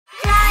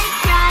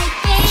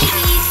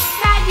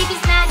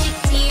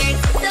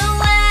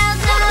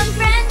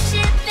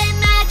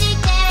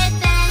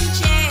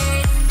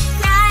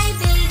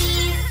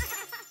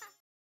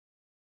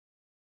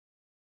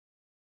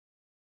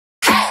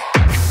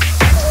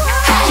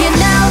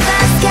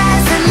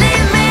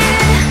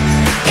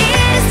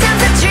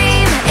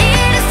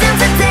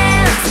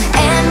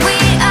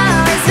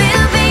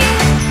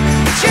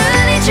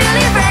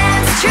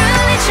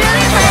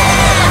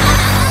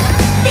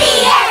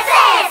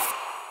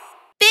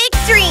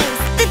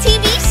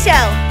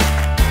show!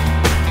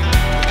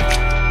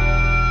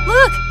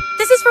 Look!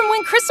 This is from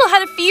when Kristal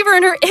had a fever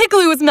and her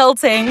igloo was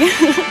melting.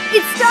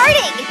 It's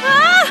starting!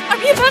 Our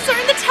BFFs are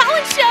in the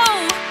talent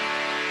show!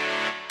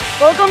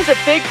 Welcome to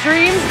Big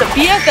Dreams, the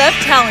BFF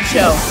talent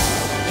show.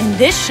 In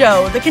this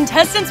show, the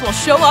contestants will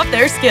show off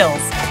their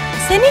skills.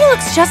 Sydney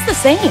looks just the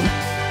same.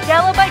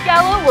 Gala by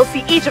gala, we'll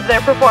see each of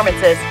their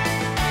performances.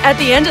 At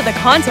the end of the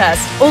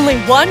contest, only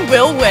one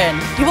will win.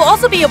 You will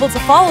also be able to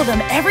follow them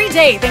every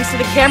day thanks to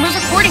the cameras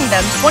recording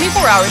them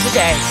 24 hours a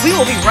day. We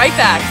will be right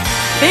back.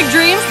 Big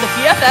Dreams, the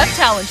BFF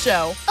talent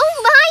show. Oh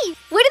my!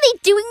 What are they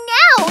doing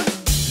now?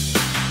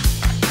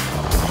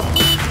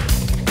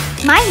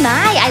 My,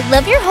 I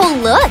love your whole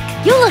look.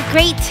 You look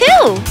great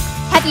too.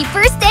 Happy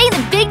first day in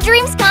the Big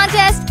Dreams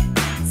contest.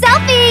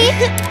 Selfie!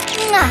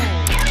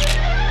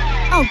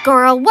 Oh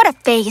girl, what a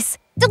face.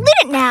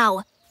 Delete it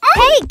now.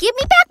 Hey, give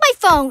me back my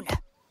phone.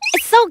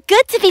 It's so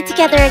good to be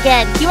together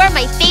again. You are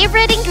my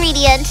favorite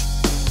ingredient.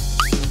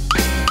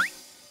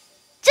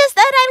 Just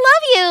that I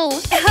love you.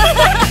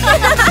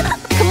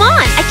 Come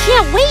on, I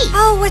can't wait.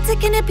 Oh, what's it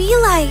gonna be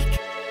like?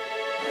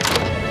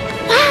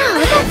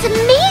 Wow, that's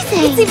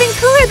amazing. It's even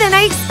cooler than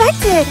I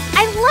expected.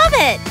 I love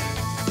it.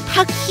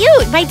 How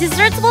cute. My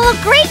desserts will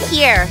look great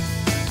here.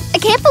 I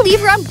can't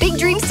believe we're on Big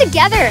Dreams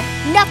together.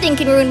 Nothing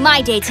can ruin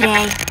my day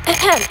today.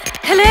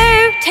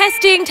 Hello?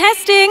 Testing,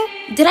 testing.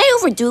 Did I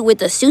overdo it with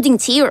the soothing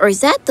tea, or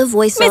is that the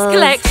voice Miss of...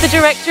 Collect, the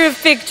director of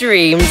Big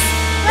Dreams.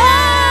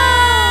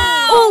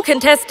 All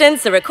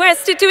contestants are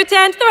requested to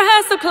attend the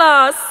rehearsal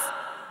class.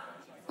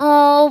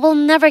 Oh, we'll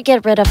never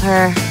get rid of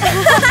her.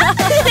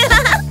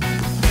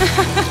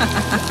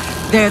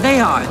 There they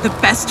are, the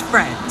best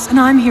friends, and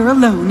I'm here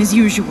alone as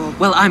usual.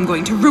 Well, I'm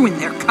going to ruin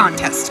their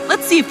contest.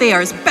 Let's see if they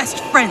are as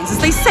best friends as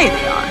they say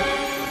they are.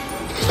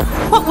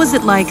 What was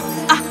it like?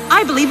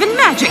 I believe in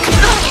magic.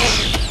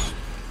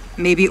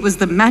 Maybe it was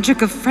the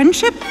magic of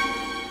friendship?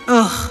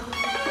 Ugh,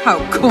 how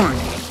corny.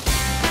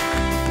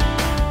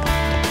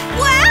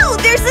 Wow,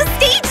 there's a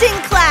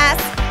staging class!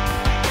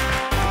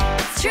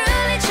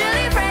 Truly,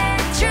 truly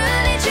friends,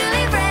 truly,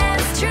 truly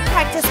friends, truly.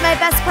 Practice my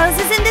best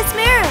poses in this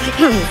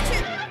mirror.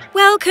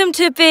 Welcome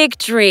to Big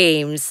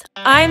Dreams.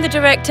 I'm the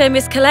director,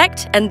 Miss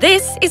Collect, and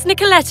this is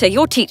Nicoletta,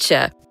 your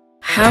teacher.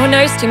 How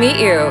nice to meet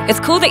you. It's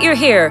cool that you're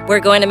here. We're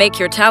going to make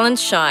your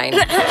talents shine.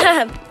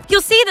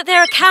 You'll see that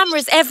there are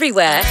cameras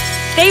everywhere.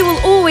 They will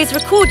always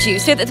record you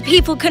so that the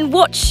people can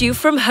watch you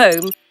from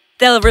home.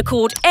 They'll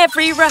record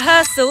every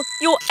rehearsal,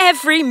 your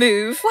every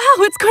move. Wow,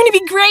 it's going to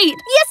be great.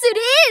 Yes, it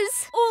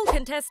is. All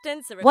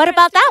contestants are What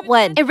about that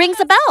one? It rings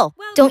a bell.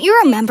 Don't you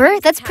remember?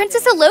 That's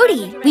Princess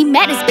Elodie. We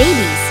met as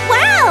babies.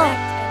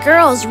 Wow!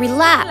 Girls,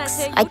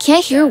 relax. I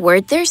can't hear a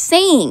word they're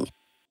saying.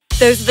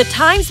 Those are the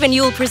times when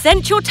you'll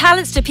present your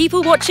talents to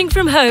people watching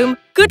from home.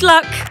 Good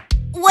luck.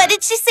 What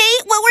did she say?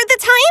 What were the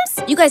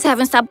times? You guys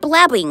haven't stopped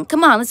blabbing.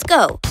 Come on, let's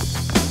go.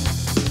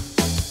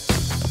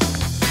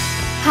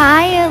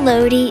 Hi,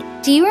 Elodie.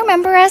 Do you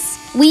remember us?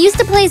 We used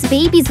to play as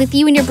babies with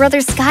you and your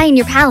brother Sky in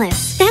your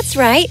palace. That's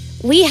right.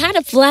 We had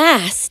a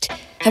blast.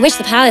 I wish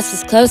the palace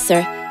was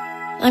closer.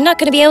 I'm not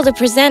going to be able to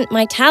present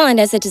my talent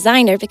as a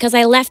designer because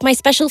I left my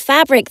special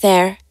fabric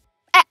there.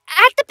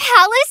 At the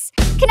palace?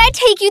 Can I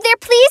take you there,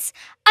 please?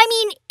 I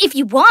mean, if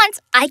you want,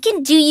 I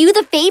can do you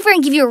the favor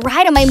and give you a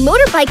ride on my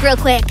motorbike real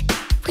quick.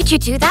 Would you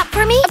do that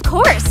for me? Of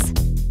course.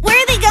 Where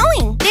are they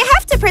going? They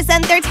have to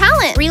present their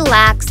talent.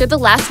 Relax, they're the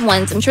last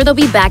ones. I'm sure they'll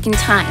be back in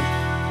time.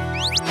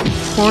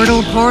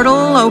 Portal,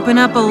 portal, open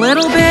up a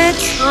little bit.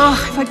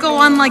 Ugh, if I go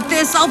on like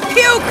this, I'll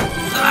puke!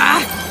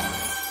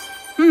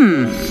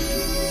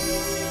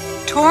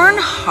 Torn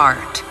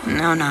heart.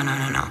 No.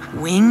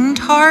 Winged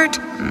heart?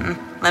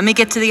 Let me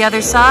get to the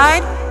other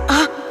side.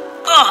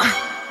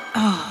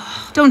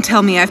 Don't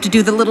tell me I have to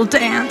do the little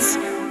dance.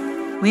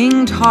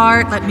 Winged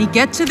heart, let me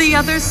get to the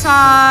other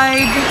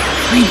side.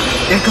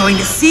 They're going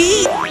to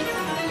see.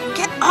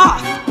 Get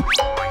off.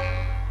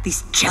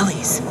 These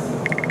jellies.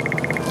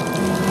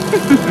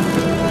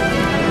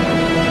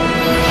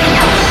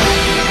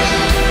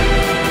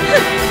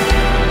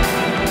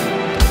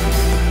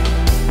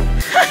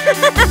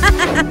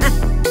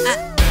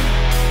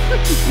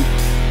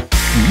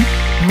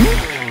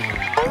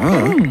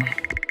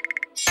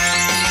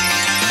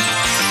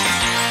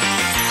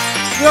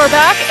 You're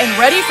back and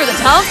ready for the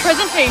talent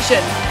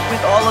presentation.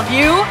 With all of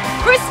you,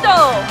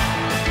 Kristal!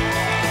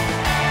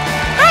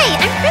 Hi,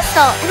 I'm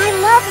Kristal, and I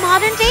love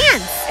modern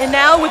dance. And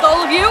now with all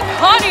of you,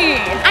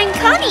 Coney! I'm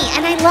Coney,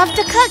 and I love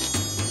to cook.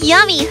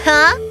 Yummy,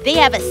 huh? They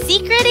have a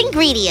secret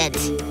ingredient.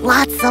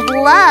 Lots of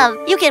love.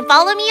 You can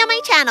follow me on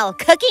my channel,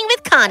 Cooking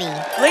with Coney.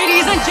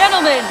 Ladies and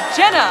gentlemen,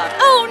 Jenna!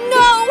 Oh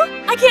no!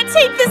 I can't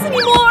take this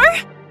anymore!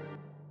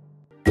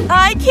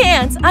 I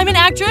can't. I'm an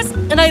actress,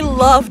 and I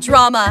love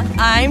drama.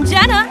 I'm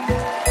Jenna.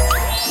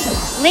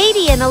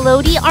 Lady and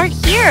Elodie aren't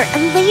here,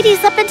 and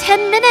Lady's up in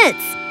 10 minutes.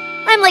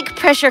 I'm like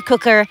pressure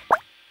cooker,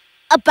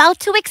 about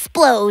to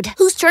explode.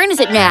 Whose turn is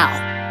it now?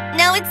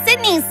 Now it's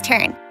Sydney's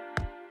turn.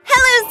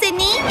 Hello,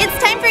 Sydney.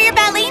 It's time for your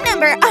ballet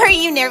number. Are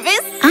you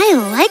nervous? I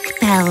like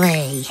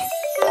ballet.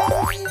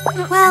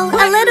 Well,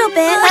 a little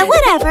bit, but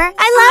whatever.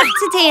 I love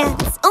to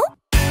dance. Oh.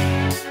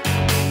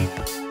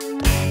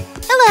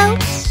 Hello.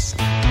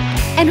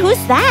 And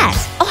who's that?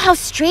 Oh, how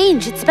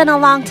strange. It's been a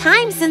long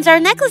time since our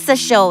necklace has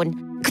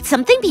shown. Could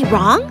something be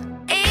wrong?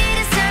 It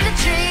is time to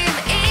dream,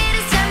 it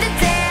is time to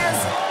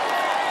dance.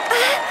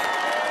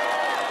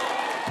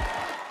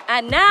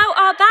 And now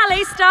our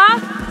ballet star,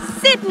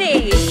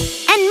 Sydney.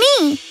 And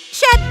me,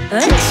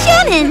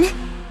 Shannon.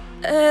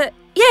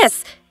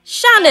 Yes,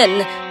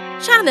 Shannon.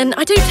 Shannon,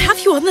 I don't have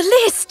you on the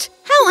list.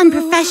 How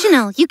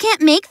unprofessional. You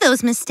can't make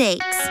those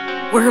mistakes.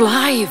 We're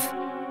live.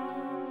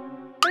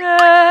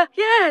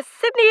 Yes,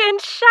 Sydney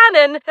and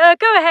Shannon.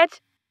 Go ahead.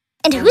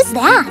 And who's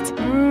that?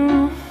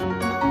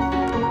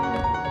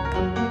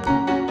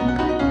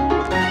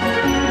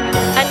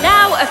 And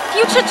now a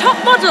future top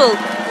model,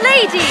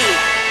 Lady.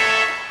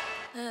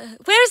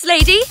 Where's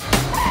Lady?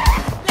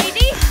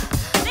 Lady?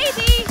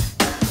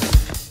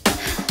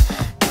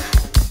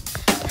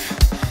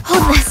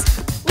 Hold this.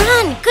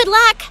 Run. Good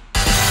luck.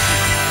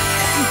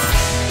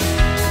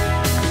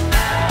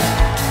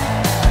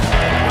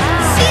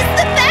 She's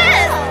the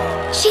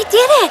best. She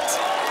did it.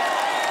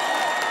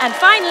 And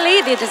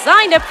finally, the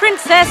designer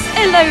princess,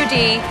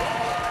 Elodie.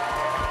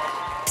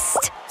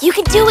 Psst. You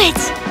can do it.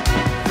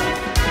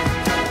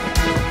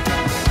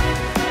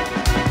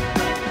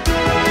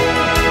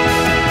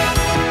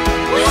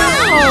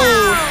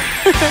 Wow.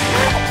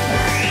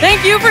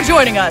 Thank you for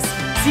joining us.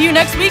 See you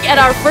next week at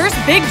our first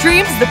Big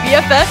Dreams, the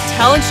BFF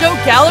Talent Show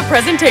Gala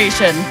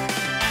presentation.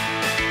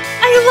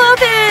 I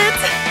love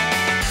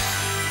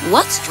it!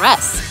 What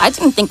stress? I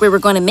didn't think we were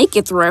going to make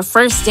it through our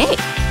first day.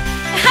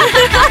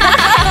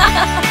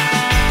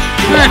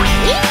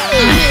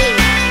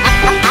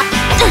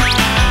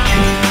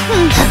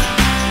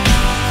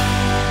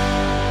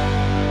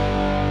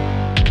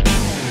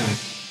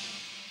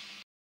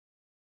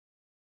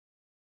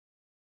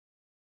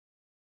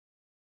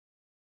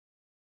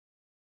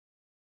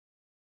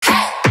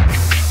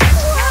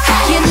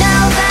 You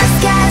know the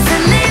sky's the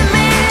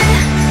limit.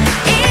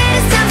 It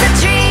is time to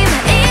dream,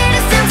 it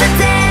is time to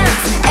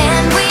dance.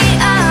 And we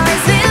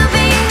always will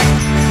be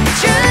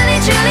truly,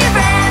 truly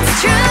friends.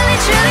 Truly,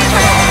 truly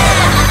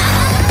friends.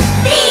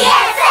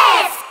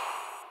 BFF!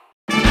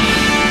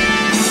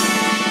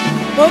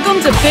 Welcome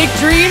to Big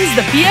Dreams,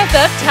 the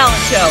BFF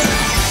Talent Show.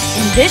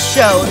 In this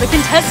show, the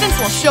contestants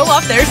will show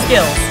off their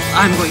skills.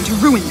 I'm going to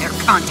ruin their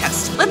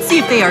contest. Let's see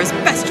if they are as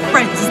best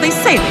friends as they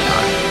say they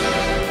are.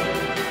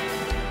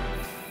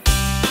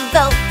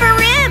 Vote for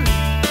Rim.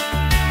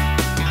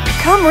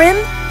 Come, Rim,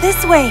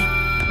 this way.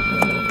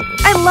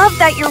 I love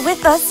that you're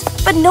with us,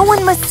 but no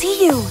one must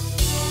see you.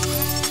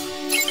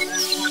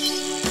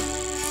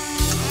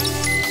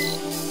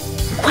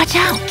 Watch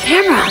out,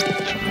 camera.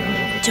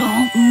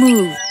 Don't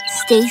move.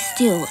 Stay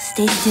still.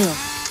 Stay still.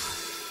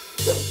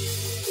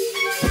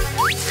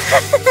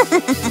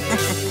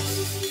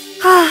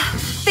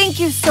 Thank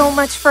you so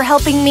much for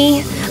helping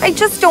me. I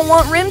just don't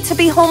want Rim to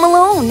be home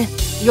alone.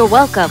 You're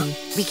welcome.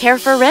 We care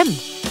for Rim.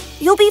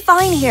 You'll be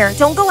fine here.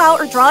 Don't go out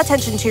or draw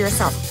attention to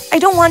yourself. I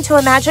don't want to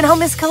imagine how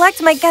Miss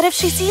Collect might get if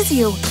she sees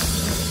you.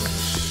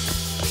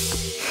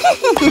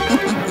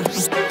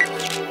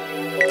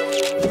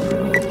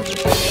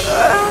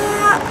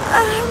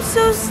 I'm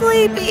so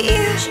sleepy.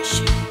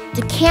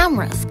 The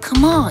cameras,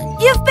 come on.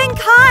 You've been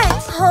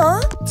caught!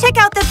 Huh? Check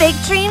out the Big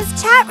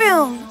Dreams chat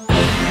room.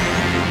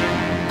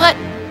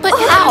 But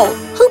how?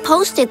 Who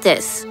posted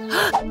this?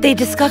 They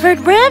discovered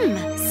Rim.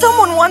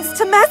 Someone wants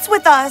to mess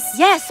with us.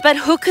 Yes, but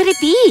who could it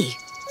be?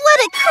 What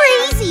a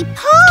crazy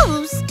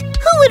post.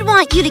 Who would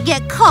want you to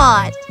get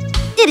caught?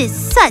 It is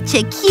such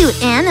a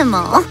cute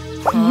animal.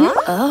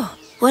 Oh,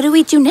 what do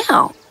we do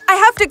now? I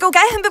have to go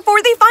get him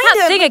before they find That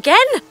him. thing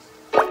again?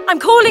 I'm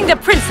calling the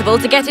principal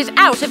to get it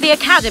out of the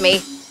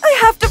academy. I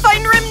have to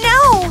find Rim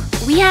now.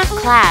 We have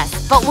class,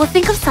 but we'll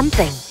think of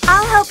something.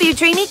 I'll help you,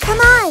 Dreamy. Come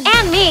on.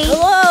 And me.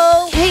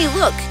 Hello? Hey,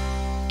 look.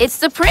 It's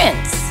the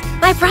prince.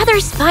 My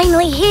brother's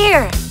finally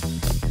here.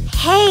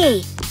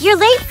 Hey, you're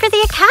late for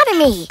the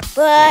academy.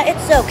 But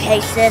it's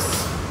okay, sis.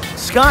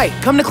 Sky,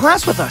 come to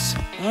class with us.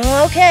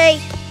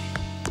 Okay.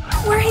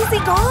 Where has he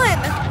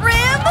gone?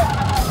 Rim?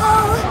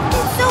 Oh,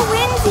 it's so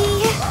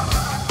windy.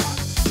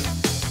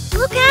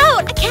 Look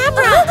out, a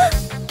camera.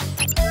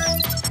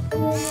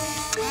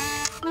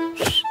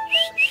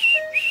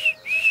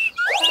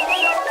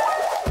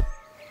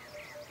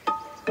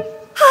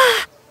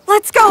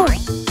 Let's go.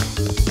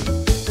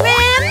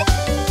 Rim?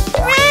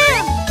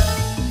 Rim?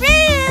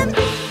 Rim?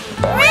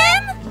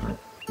 Rim?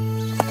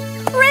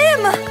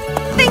 Rim!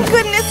 Thank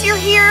goodness you're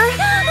here.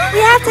 We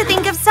have to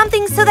think of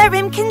something so that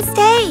Rim can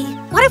stay.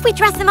 What if we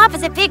dress him up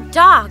as a big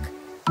dog?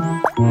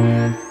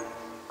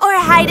 Or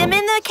hide him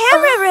in the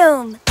camera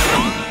room.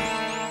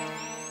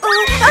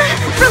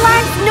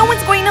 Relax, no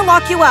one's going to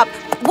lock you up.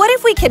 What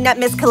if we kidnap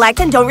Miss Collect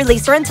and don't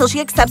release her until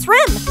she accepts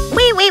Rim?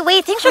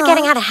 Wait, things are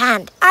getting out of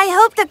hand. I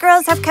hope the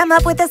girls have come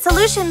up with a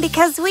solution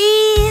because we...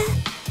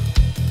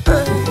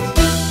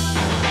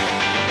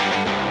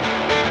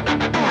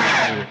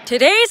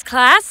 Today's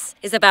class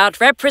is about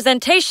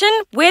representation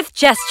with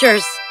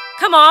gestures.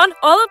 Come on,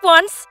 all at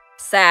once.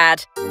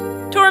 Sad.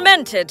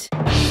 Tormented.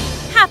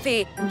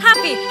 Happy,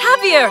 happy,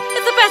 happier.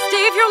 It's the best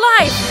day of your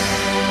life.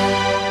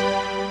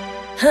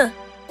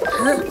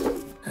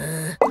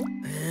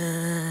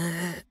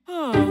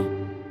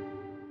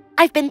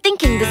 I've been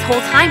thinking this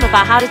whole time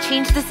about how to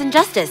change this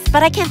injustice,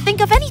 but I can't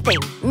think of anything.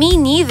 Me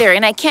neither,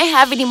 and I can't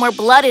have any more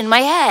blood in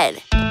my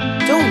head.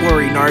 Don't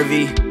worry,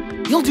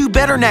 Narvi. You'll do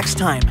better next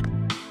time.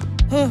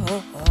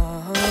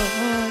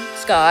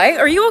 Sky,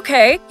 are you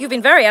okay? You've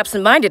been very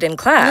absent-minded in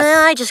class.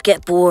 I just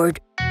get bored.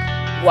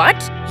 What?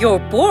 You're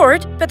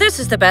bored? But this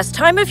is the best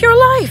time of your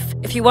life.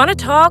 If you want to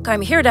talk,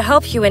 I'm here to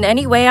help you in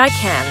any way I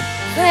can.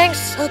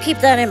 Thanks, I'll keep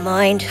that in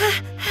mind.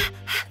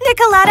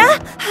 Nicoletta,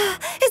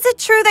 is it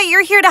true that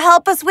you're here to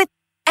help us with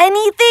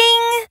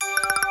anything?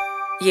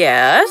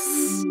 Yes?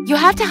 You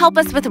have to help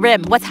us with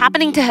Rim. What's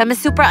happening to him is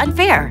super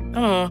unfair.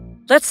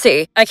 Let's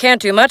see. I can't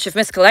do much if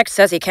Miss Collect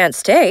says he can't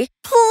stay.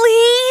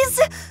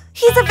 Please?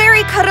 He's a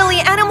very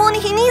cuddly animal and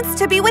he needs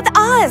to be with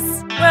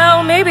us.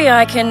 Well, maybe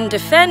I can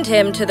defend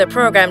him to the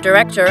program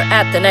director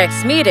at the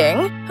next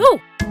meeting.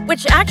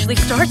 Which actually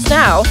starts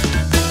now.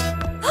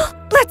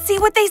 Let's see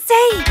what they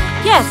say.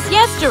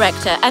 Yes,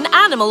 Director. An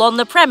animal on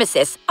the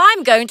premises.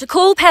 I'm going to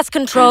call pest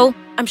control.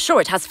 I'm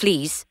sure it has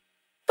fleas.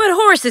 But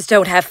horses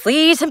don't have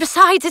fleas, and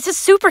besides, it's a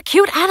super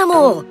cute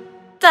animal.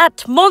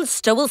 That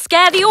monster will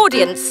scare the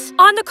audience.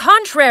 On the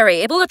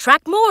contrary, it will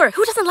attract more.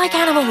 Who doesn't like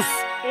animals?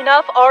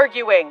 Enough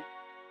arguing.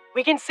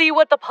 We can see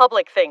what the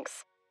public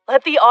thinks.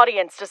 Let the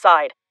audience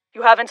decide.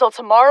 You have until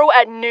tomorrow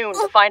at noon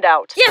to find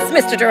out. Yes,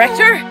 Mr.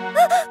 Director.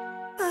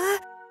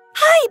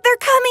 Hi, they're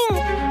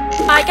coming.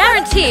 I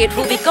guarantee it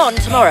will be gone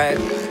tomorrow.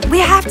 We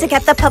have to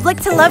get the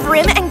public to love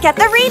Rim and get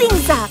the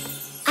ratings up.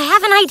 I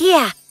have an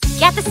idea.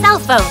 Get the cell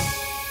phone.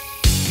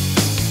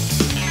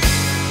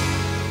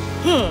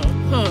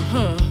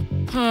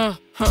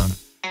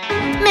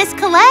 Miss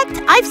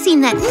Collect, I've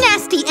seen that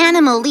nasty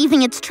animal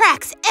leaving its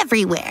tracks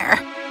everywhere.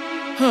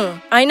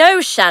 I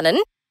know,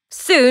 Shannon.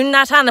 Soon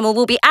that animal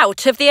will be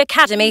out of the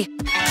academy.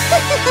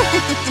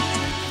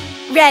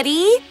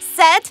 Ready,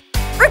 set,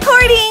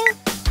 recording.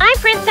 I'm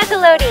Princess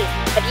Elodie.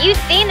 Have you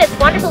seen this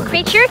wonderful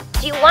creature?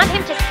 Do you want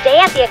him to stay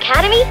at the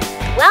academy?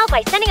 Well,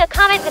 by sending a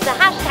comment with the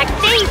hashtag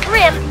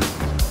 #SaveRim,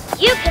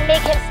 you can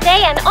make him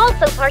stay and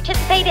also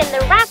participate in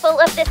the raffle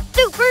of this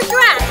super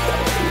dress.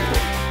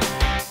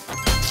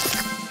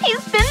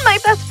 He's been my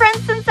best friend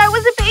since I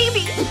was a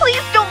baby.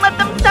 Please don't let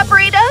them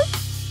separate us.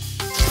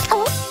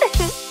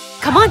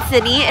 Come on,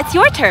 Sydney, it's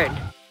your turn.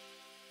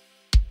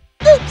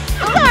 Oops,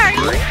 sorry.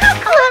 How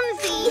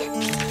clumsy.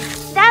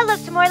 That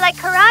looked more like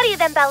karate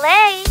than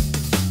ballet.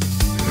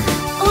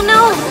 Oh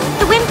no,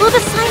 the wind blew the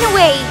sign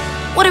away.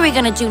 What are we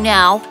gonna do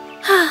now?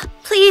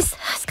 Please,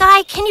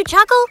 Sky, can you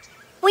juggle?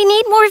 We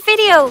need more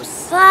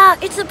videos.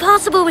 It's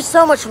impossible with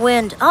so much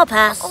wind. I'll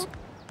pass.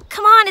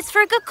 Come on, it's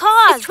for a good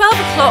cause. It's 12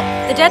 o'clock.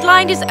 The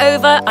deadline is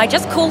over. I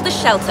just called the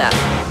shelter.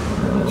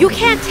 You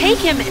can't take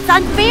him. It's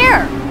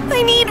unfair.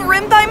 I need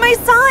Rim by my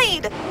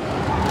side.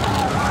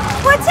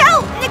 Watch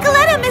out!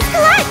 Nicoletta, Miss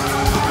Collect!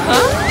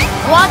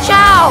 Watch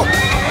out!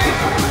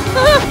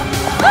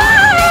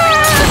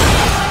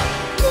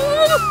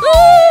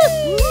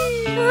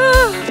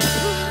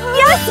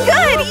 Yes,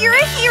 good! You're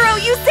a hero!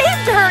 You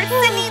saved her!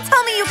 Sydney,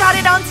 tell me you got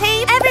it on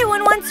tape.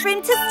 Everyone wants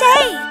Rim to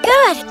stay.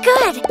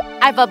 Good.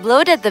 I've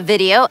uploaded the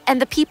video, and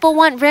the people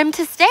want Rim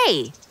to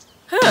stay.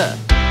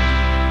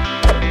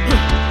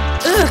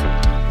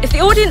 If the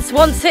audience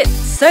wants it,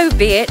 so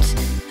be it.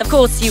 Of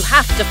course, you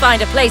have to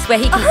find a place where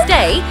he can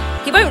stay.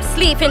 He won't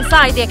sleep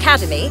inside the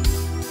academy.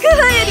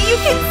 Good! You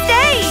can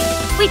stay!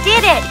 We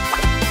did it!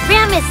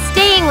 Rim is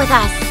staying with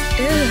us.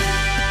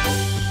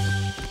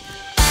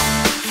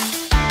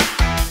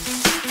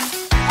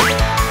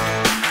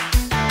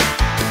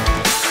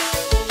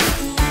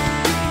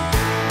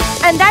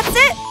 And that's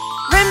it!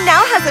 Rim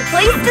now has a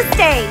place to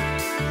stay.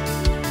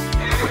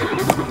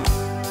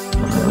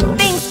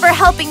 Thanks for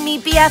helping me,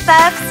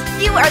 BFFs.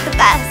 You are the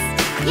best.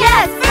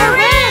 Yes, for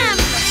Rim!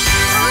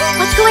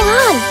 What's going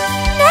on?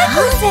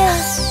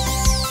 Necklaces!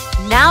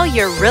 Now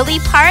you're really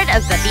part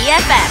of the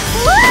BFF.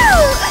 Woo!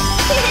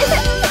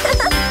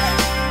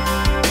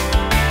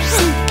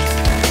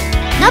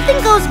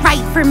 Nothing goes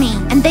right for me,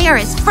 and they are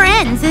as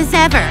friends as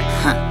ever.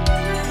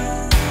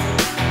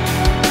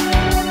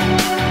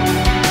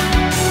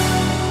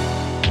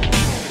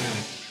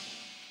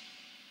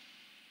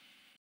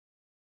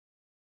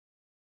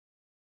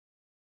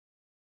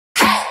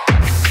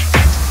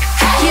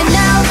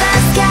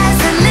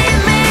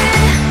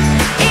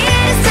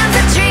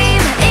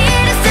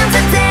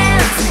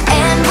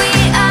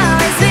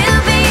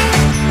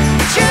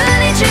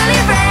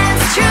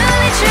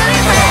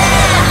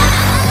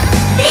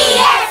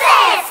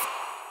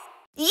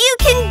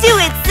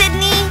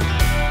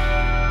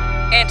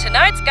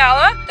 Tonight's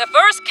gala, the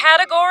first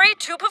category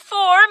to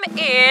perform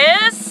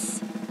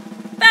is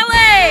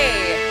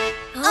ballet.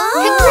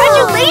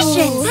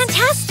 Congratulations!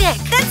 Fantastic!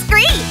 That's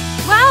great!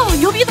 Wow,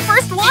 you'll be the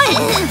first one!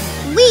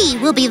 We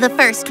will be the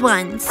first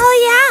ones. Oh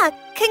yeah!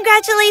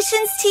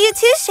 Congratulations to you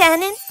too,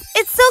 Shannon.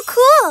 It's so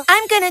cool.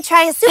 I'm gonna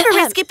try a super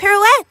risky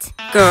pirouette.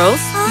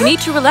 Girls, you need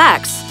to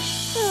relax.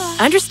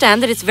 I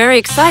understand that it's very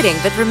exciting,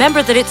 but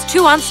remember that it's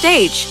 2 on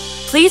stage.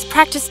 Please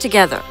practice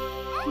together.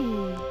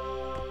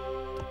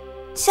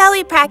 Shall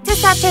we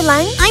practice after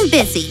lunch? I'm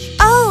busy.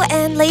 Oh,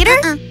 and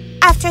later?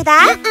 After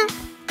that?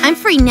 I'm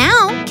free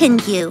now. Can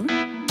you?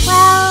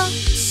 Well,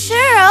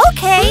 sure,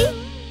 okay.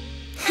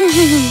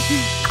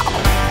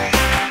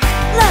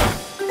 Look,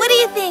 what do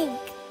you think?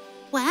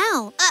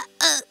 Wow.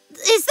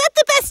 Is that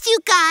the best you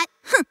got?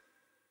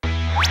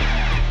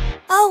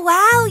 Oh,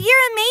 wow,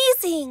 you're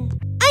amazing.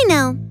 I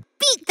know.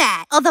 Beat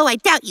that. Although I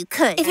doubt you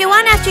could. If you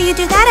want after you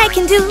do that, I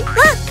can do...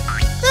 Look!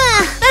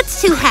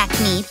 That's too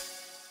hackneyed.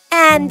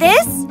 And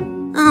this?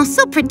 Oh,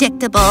 so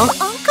predictable.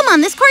 Oh, come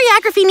on, this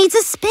choreography needs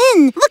a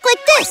spin. Look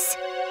like this.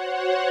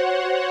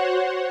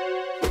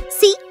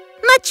 See?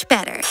 Much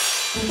better.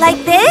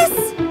 Like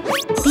this?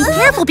 Be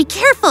careful, be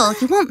careful.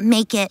 You won't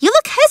make it. You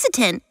look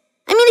hesitant.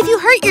 I mean, if you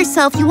hurt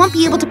yourself, you won't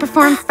be able to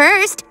perform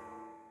first.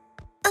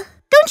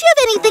 Don't you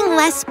have anything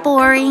less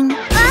boring?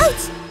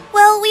 Ouch!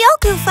 Well, we all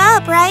goof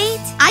up, right?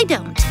 I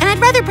don't, and I'd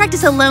rather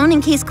practice alone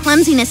in case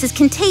clumsiness is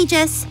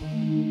contagious.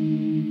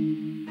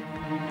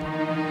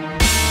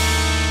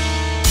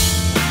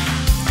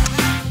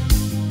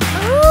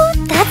 Oh,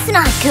 that's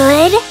not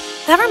good.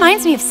 That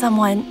reminds me of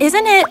someone,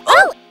 isn't it?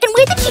 Oh, and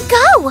where did she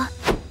go?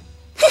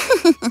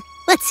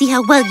 Let's see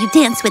how well you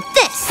dance with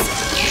this.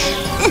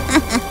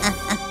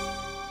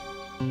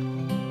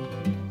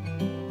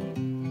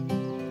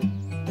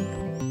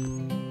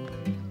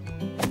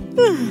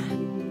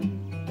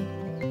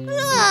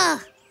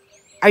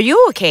 Are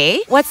you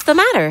okay? What's the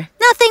matter?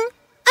 Nothing.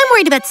 I'm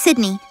worried about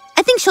Sydney.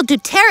 I think she'll do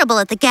terrible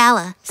at the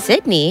gala.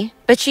 Sydney?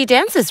 But she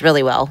dances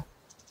really well.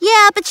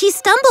 Yeah, but she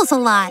stumbles a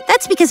lot.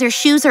 That's because her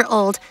shoes are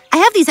old. I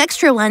have these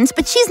extra ones,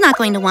 but she's not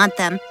going to want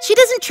them. She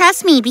doesn't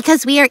trust me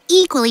because we are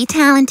equally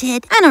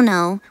talented. I don't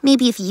know.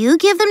 Maybe if you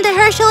give them to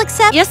her, she'll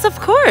accept? Yes, of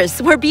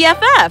course. We're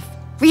BFF.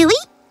 Really?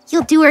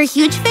 You'll do her a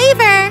huge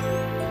favor.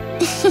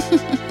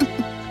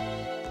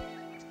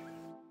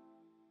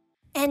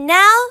 And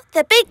now,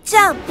 the big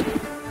jump.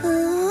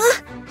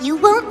 You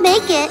won't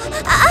make it.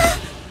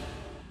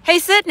 Hey,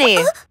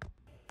 Sydney.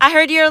 I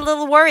heard you're a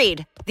little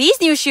worried. These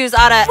new shoes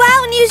oughta...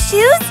 Wow, new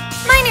shoes?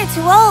 Mine are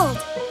too old.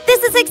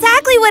 This is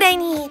exactly what I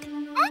need.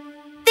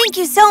 Thank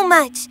you so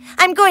much.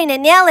 I'm going to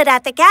nail it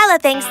at the gala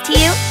thanks to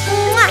you.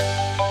 Mwah.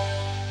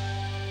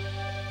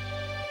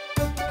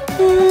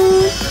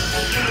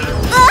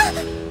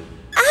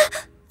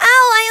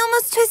 Ow, I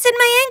almost twisted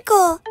my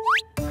ankle.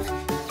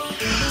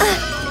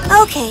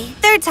 Okay,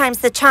 3rd time's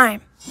the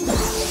charm.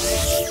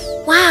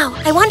 Wow,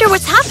 I wonder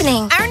what's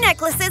happening. Our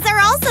necklaces are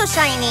also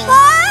shining.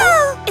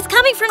 Wow! It's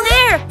coming from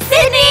there.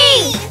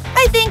 Sydney!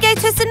 I think I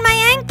twisted my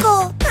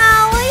ankle.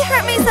 Ow, it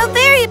hurt me so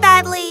very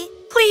badly.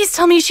 Please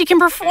tell me she can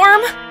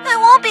perform. I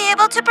won't be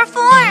able to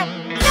perform.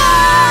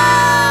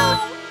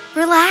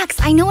 No! Relax,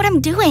 I know what I'm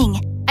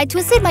doing. I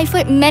twisted my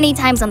foot many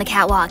times on the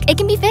catwalk. It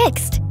can be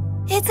fixed.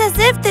 It's as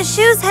if the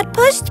shoes had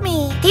pushed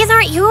me. These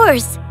aren't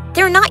yours.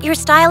 They're not your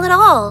style at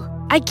all.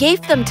 I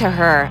gave them to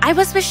her. I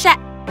was with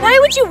Why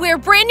would you wear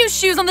brand new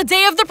shoes on the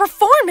day of the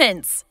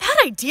performance? Bad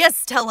idea,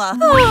 Stella.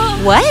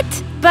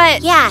 What?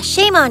 But... Yeah,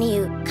 shame on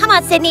you. Come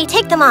on, Sydney,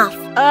 take them off.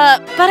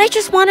 But I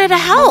just wanted to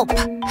help.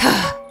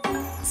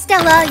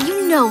 Stella,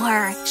 you know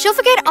her. She'll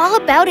forget all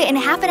about it in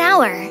half an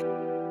hour.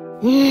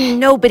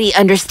 Nobody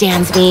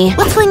understands me.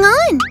 What's going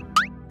on?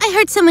 I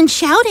heard someone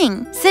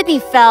shouting. Sydney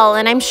fell,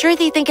 and I'm sure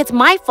they think it's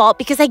my fault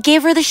because I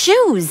gave her the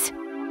shoes.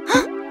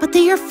 But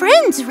they're your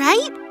friends,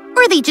 right?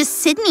 Or are they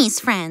just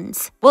Sydney's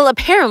friends? Well,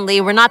 apparently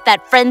we're not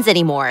that friends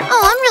anymore.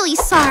 Oh, I'm really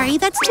sorry.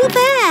 That's too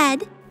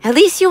bad. At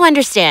least you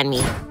understand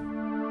me.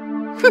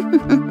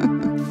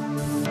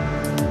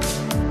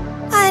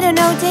 I don't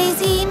know,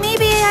 Daisy.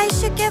 Maybe I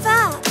should give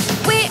up.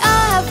 We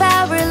all have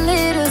our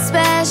little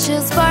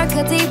special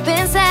sparkle deep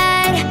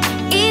inside.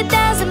 It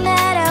doesn't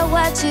matter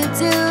what you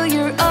do,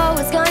 you're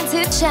always going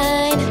to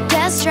shine.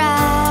 Just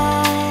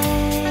try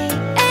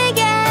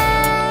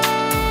again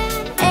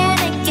and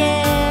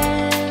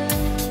again.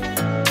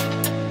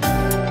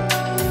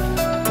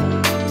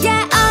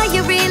 Yeah, all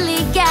you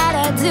really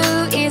gotta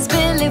do is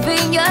believe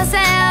in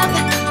yourself.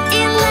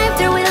 In life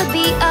there will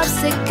be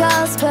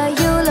obstacles, but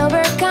you'll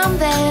overcome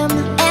them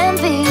and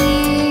be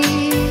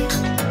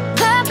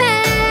the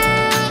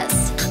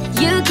best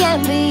you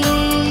can be.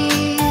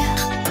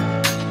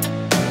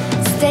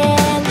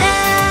 Stand up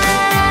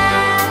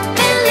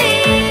and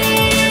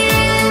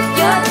live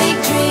your big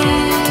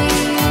dream.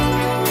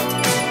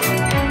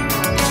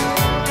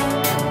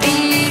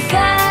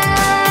 Become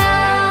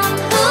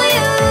who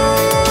you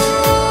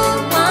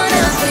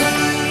wanna be.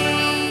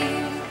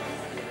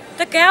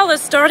 The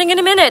gala's starting in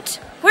a minute.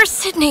 Where's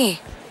Sydney?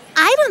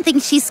 I don't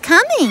think she's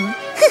coming.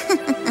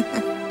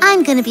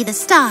 I'm gonna be the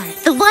star,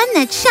 the one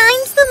that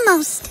shines the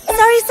most.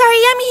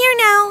 Sorry, I'm here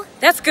now.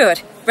 That's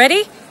good.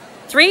 Ready?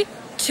 3,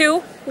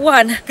 2,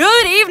 1.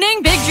 Good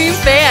evening, Big Dream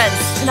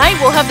fans. Tonight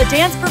we'll have the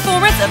dance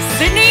performance of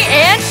Sydney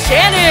and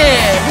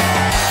Shannon.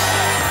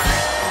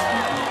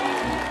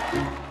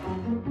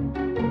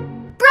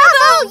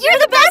 Bravo! Oh, you're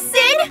the best,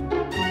 Sid!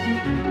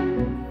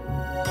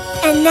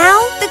 And now,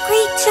 the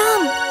great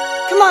jump.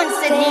 Come on,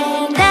 Sydney.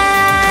 Stand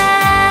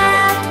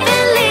up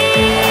and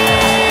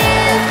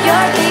live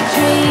your big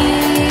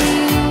dream.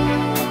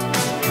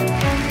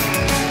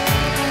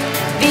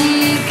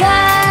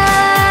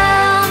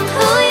 Become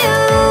who you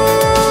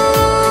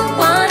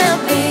wanna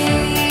be.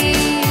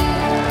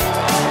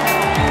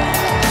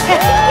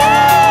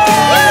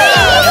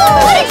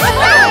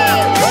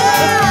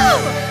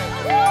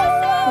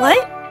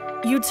 What?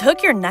 You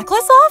took your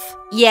necklace off?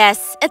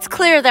 Yes, it's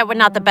clear that we're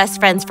not the best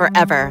friends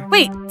forever.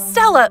 Wait,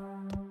 Stella,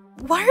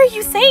 why are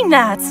you saying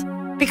that?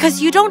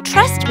 Because you don't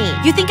trust me.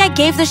 You think I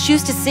gave the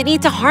shoes to Sydney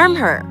to harm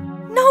her.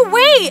 No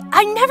way!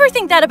 I never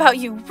think that about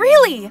you,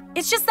 really!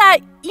 It's just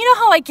that, you know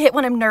how I get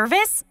when I'm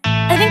nervous?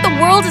 I think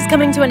the world is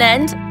coming to an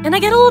end, and I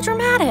get a little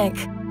dramatic.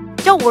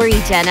 Don't worry,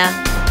 Jenna.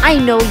 I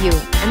know you,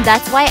 and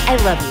that's why I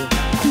love you.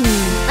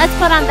 Let's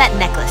put on that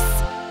necklace.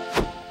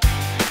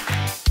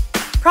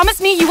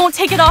 Promise me you won't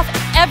take it off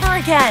ever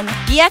again.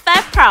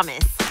 BFF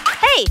promise.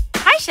 Hey,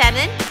 hi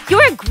Shannon. You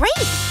were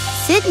great.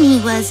 Sydney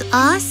was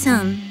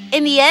awesome.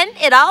 In the end,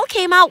 it all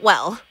came out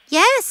well.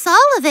 Yes,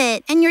 all of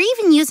it. And you're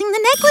even using the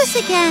necklace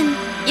again.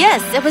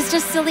 Yes, it was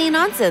just silly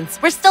nonsense.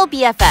 We're still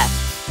BFF.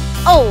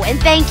 Oh, and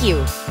thank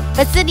you.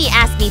 But Sydney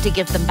asked me to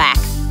give them back.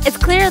 It's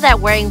clear that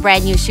wearing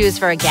brand new shoes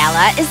for a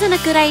gala isn't a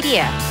good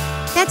idea.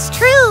 That's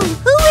true.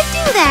 Who would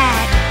do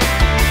that?